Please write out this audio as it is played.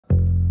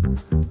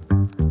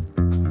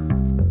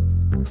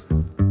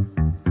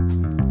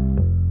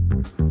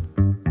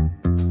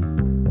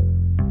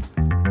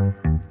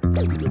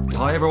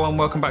Hi everyone,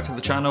 welcome back to the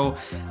channel.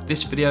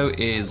 This video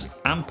is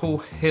Ample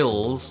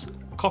Hills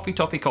Coffee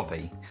Toffee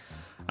Coffee.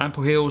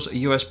 Ample Hills, a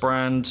US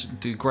brand,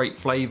 do great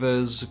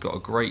flavors, got a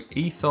great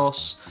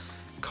ethos.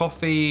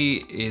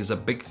 Coffee is a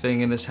big thing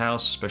in this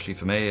house, especially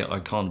for me. I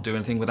can't do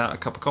anything without a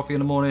cup of coffee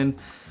in the morning.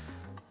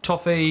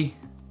 Toffee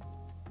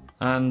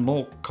and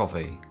more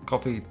coffee.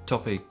 Coffee,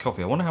 toffee,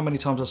 coffee. I wonder how many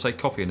times I say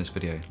coffee in this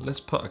video. Let's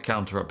put a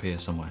counter up here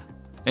somewhere.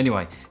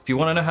 Anyway, if you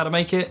want to know how to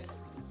make it,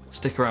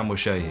 stick around, we'll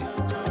show you.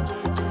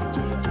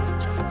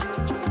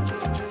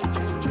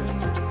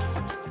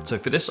 So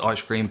for this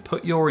ice cream,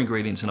 put your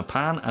ingredients in a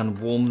pan and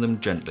warm them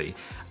gently.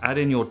 Add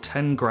in your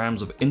 10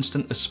 grams of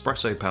instant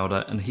espresso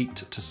powder and heat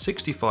to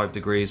 65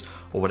 degrees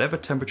or whatever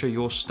temperature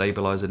your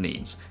stabilizer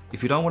needs.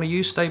 If you don't want to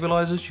use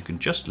stabilizers, you can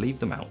just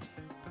leave them out.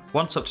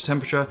 Once up to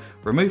temperature,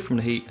 remove from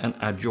the heat and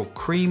add your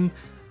cream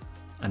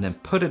and then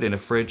put it in a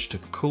fridge to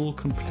cool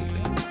completely.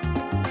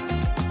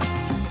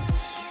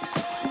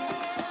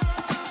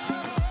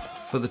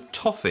 For the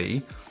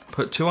toffee,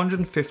 put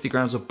 250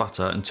 grams of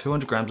butter and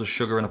 200 grams of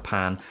sugar in a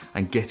pan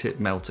and get it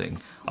melting.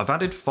 I've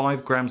added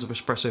 5 grams of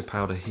espresso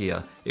powder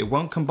here. It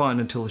won't combine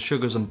until the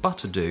sugars and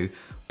butter do,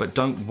 but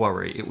don't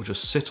worry, it will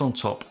just sit on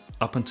top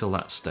up until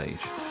that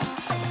stage.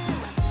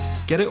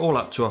 Get it all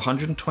up to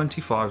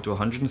 125 to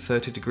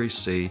 130 degrees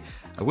C,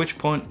 at which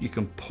point you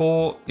can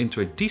pour into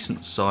a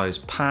decent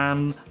sized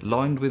pan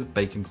lined with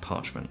baking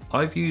parchment.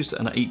 I've used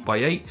an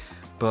 8x8,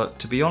 but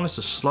to be honest,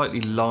 a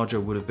slightly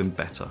larger would have been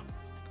better.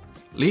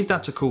 Leave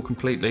that to cool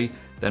completely,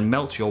 then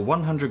melt your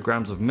 100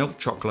 grams of milk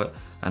chocolate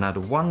and add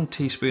 1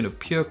 teaspoon of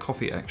pure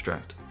coffee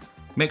extract.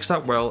 Mix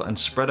that well and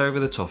spread over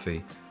the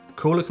toffee.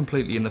 Cool it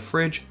completely in the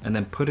fridge and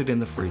then put it in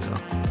the freezer.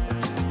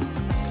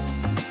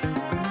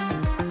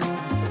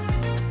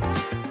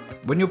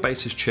 When your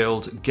base is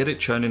chilled, get it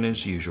churning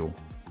as usual.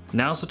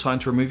 Now's the time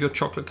to remove your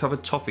chocolate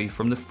covered toffee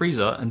from the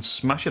freezer and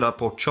smash it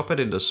up or chop it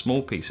into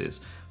small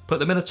pieces. Put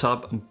them in a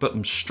tub and put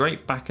them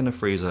straight back in the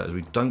freezer as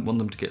we don't want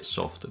them to get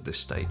soft at this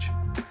stage.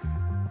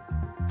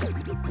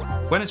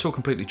 When it's all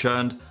completely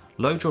churned,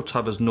 load your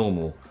tub as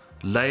normal,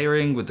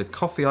 layering with the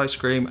coffee ice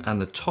cream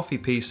and the toffee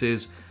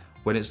pieces.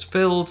 When it's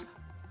filled,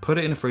 put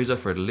it in the freezer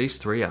for at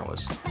least 3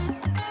 hours.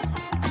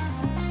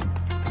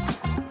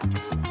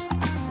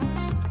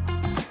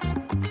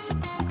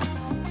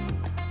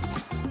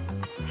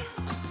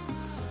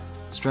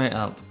 Straight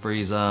out the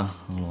freezer.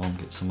 Hold on,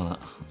 get some of that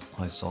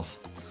ice off.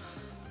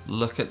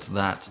 Look at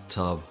that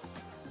tub.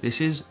 This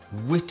is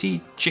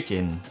witty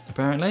chicken,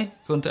 apparently,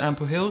 according to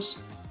Ample Hills.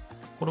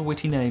 What a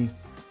witty name.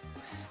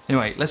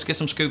 Anyway, let's get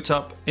some scooped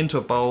up into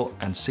a bowl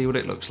and see what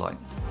it looks like.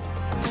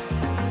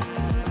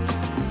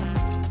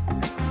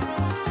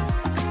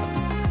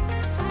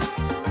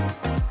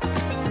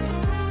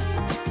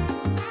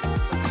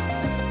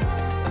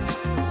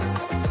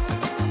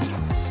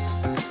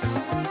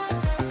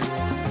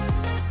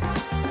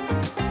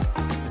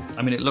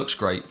 I mean, it looks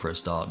great for a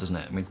start, doesn't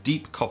it? I mean,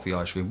 deep coffee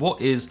ice cream. What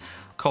is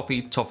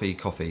Coffee Toffee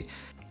Coffee?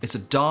 It's a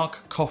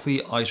dark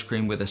coffee ice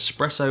cream with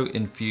espresso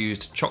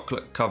infused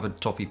chocolate covered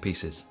toffee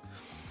pieces.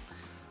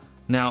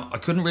 Now, I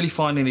couldn't really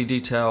find any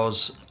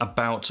details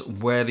about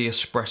where the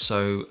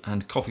espresso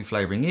and coffee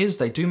flavoring is.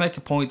 They do make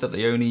a point that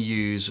they only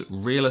use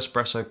real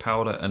espresso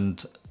powder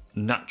and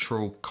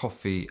natural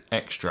coffee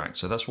extract.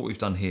 So that's what we've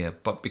done here.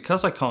 But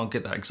because I can't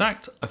get that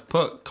exact, I've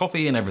put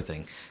coffee in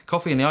everything.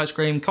 Coffee in the ice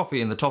cream,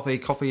 coffee in the toffee,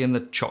 coffee in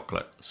the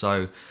chocolate.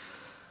 So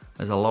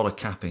there's a lot of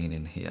caffeine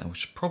in here,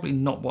 which is probably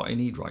not what I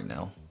need right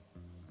now.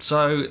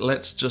 So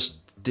let's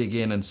just dig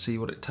in and see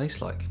what it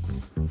tastes like.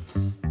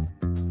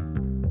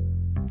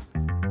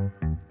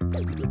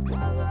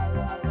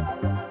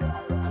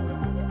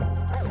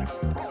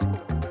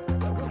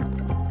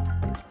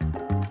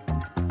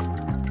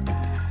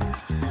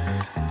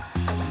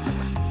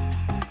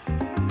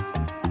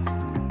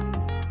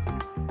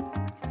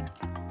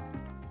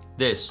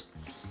 This,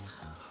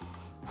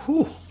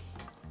 whew,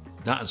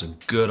 that is a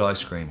good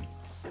ice cream.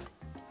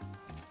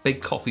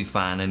 Big coffee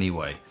fan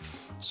anyway,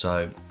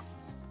 so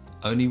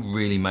only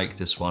really make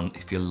this one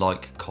if you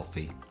like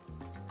coffee.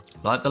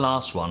 Like the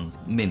last one,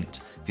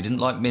 mint. If you didn't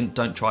like mint,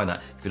 don't try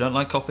that. If you don't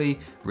like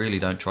coffee, really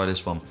don't try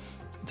this one.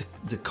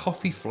 The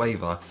coffee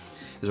flavor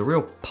is a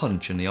real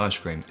punch in the ice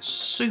cream. It's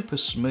super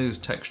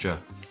smooth texture,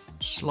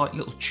 slight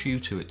little chew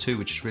to it too,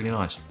 which is really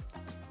nice.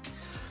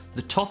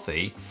 The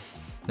toffee,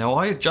 now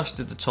I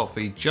adjusted the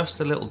toffee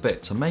just a little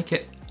bit to make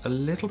it a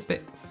little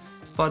bit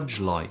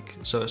fudge-like,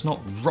 so it's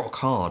not rock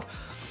hard.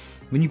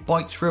 When you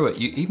bite through it,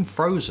 even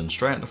frozen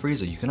straight out of the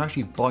freezer, you can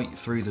actually bite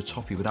through the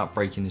toffee without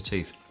breaking your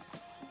teeth.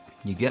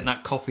 You get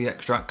that coffee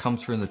extract come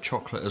through in the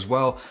chocolate as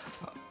well.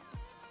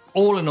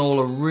 All in all,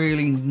 a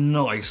really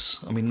nice,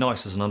 I mean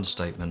nice is an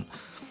understatement,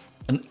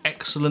 an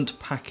excellent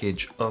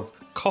package of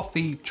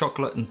coffee,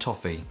 chocolate and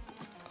toffee.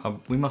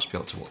 We must be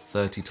up to what,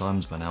 30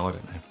 times by now, I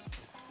don't know.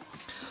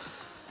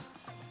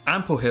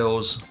 Ample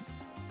Hills,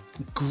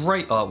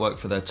 great artwork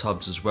for their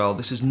tubs as well.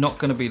 This is not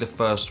going to be the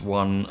first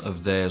one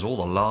of theirs or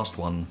the last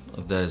one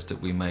of theirs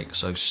that we make,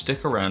 so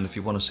stick around if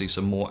you want to see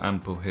some more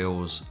Ample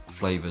Hills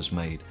flavors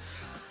made.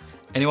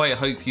 Anyway, I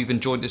hope you've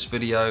enjoyed this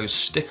video.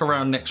 Stick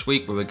around next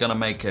week where we're gonna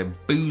make a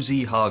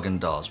boozy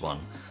Haagen-Dazs one.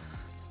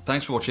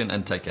 Thanks for watching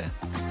and take care.